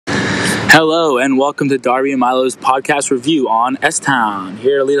Hello and welcome to Darby and Milo's podcast review on S-Town.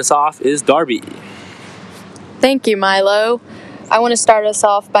 Here to lead us off is Darby. Thank you, Milo. I want to start us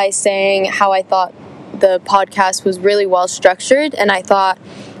off by saying how I thought the podcast was really well structured, and I thought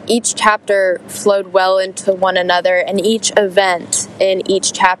each chapter flowed well into one another, and each event in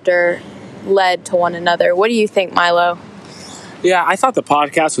each chapter led to one another. What do you think, Milo? Yeah, I thought the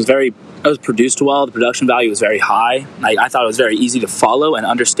podcast was produced well. The production value was very high. I thought it was very easy to follow and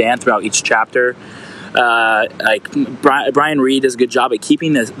understand throughout each chapter. Brian Reed does a good job at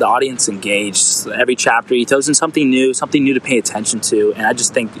keeping the audience engaged. Every chapter he tells them something new to pay attention to, and I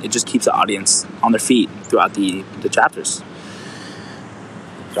just think it just keeps the audience on their feet throughout the chapters.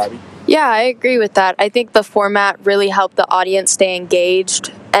 Darby? Yeah, I agree with that. I think the format really helped the audience stay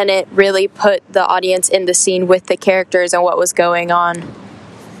engaged, and it really put the audience in the scene with the characters and what was going on.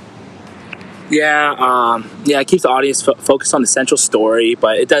 It keeps the audience focused on the central story,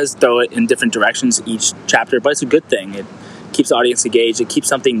 but it does throw it in different directions each chapter, but it's a good thing. It keeps the audience engaged. It keeps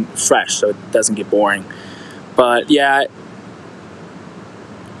something fresh so it doesn't get boring. But yeah,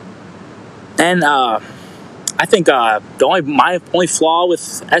 and I think my only flaw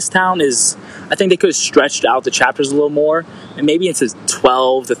with S-Town is I think they could have stretched out the chapters a little more, and maybe into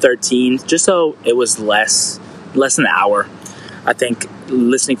 12 to 13, just so it was less than an hour. I think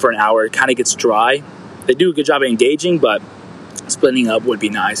listening for an hour kind of gets dry. They do a good job of engaging, but splitting up would be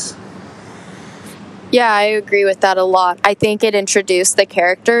nice. Yeah, I agree with that a lot. I think it introduced the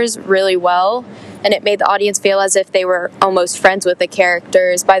characters really well, and it made the audience feel as if they were almost friends with the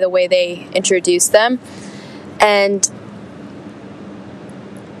characters by the way they introduced them. And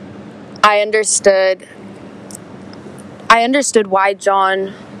I understood why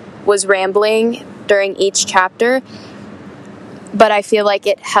John was rambling during each chapter, but I feel like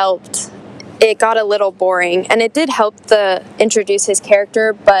it helped. It got a little boring, and it did help introduce his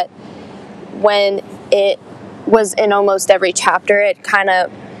character, but when it was in almost every chapter, it kind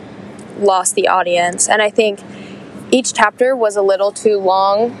of lost the audience. And I think each chapter was a little too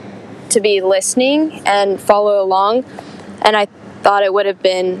long to be listening and follow along, and I thought it would have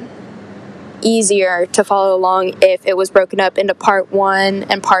been easier to follow along if it was broken up into part 1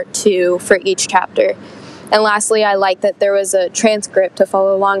 and part 2 for each chapter. And lastly, I like that there was a transcript to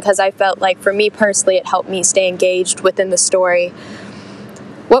follow along, because I felt like, for me personally, it helped me stay engaged within the story.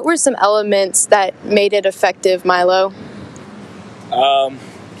 What were some elements that made it effective, Milo?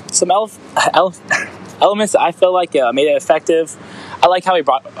 Some elements that I feel like made it effective. I like how he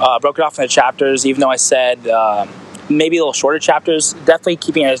broke it off into chapters, even though I said maybe a little shorter chapters. Definitely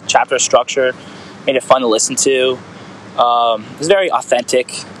keeping a chapter structure made it fun to listen to. It was very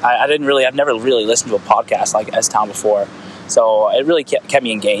authentic. I've never really listened to a podcast like S-Town before, so it really kept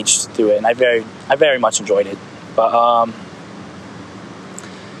me engaged through it, and I very much enjoyed it. But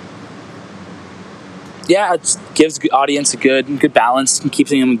it gives the audience a good balance and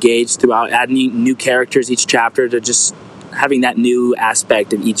keeping them engaged throughout, adding new characters each chapter, to just having that new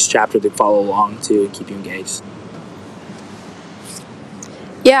aspect in each chapter to follow along to and keep you engaged.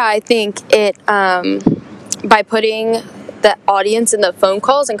 Yeah, I think it, by putting the audience in the phone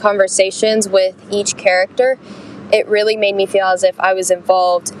calls and conversations with each character, it really made me feel as if I was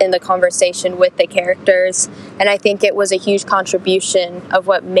involved in the conversation with the characters, and I think it was a huge contribution of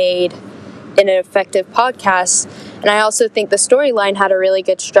what made an effective podcast. And I also think the storyline had a really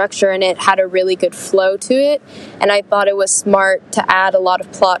good structure, and it had a really good flow to it, and I thought it was smart to add a lot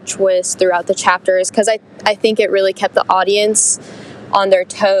of plot twists throughout the chapters, because I think it really kept the audience on their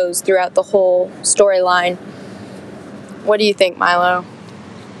toes throughout the whole storyline. What do you think, Milo?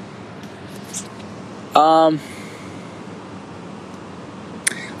 I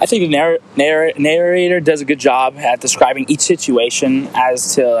think the narrator does a good job at describing each situation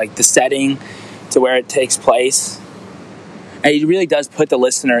as to like the setting to where it takes place. And he really does put the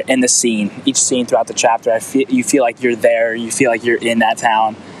listener in the scene, each scene throughout the chapter. You feel like you're there. You feel like you're in that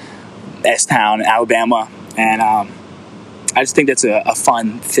town, S-Town, Alabama. And I just think that's a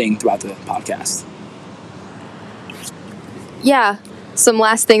fun thing throughout the podcast. Yeah, some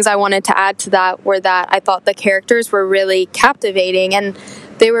last things I wanted to add to that were that I thought the characters were really captivating, and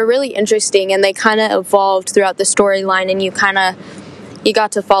they were really interesting, and they kind of evolved throughout the storyline, and you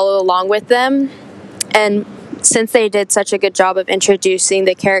got to follow along with them. And since they did such a good job of introducing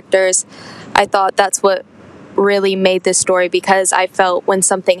the characters, I thought that's what really made this story, because I felt when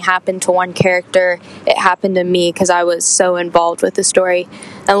something happened to one character, it happened to me, because I was so involved with the story.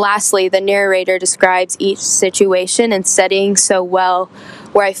 And lastly, the narrator describes each situation and setting so well,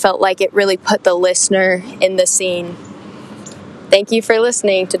 where I felt like it really put the listener in the scene. Thank you for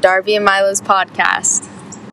listening to Darby and Milo's podcast.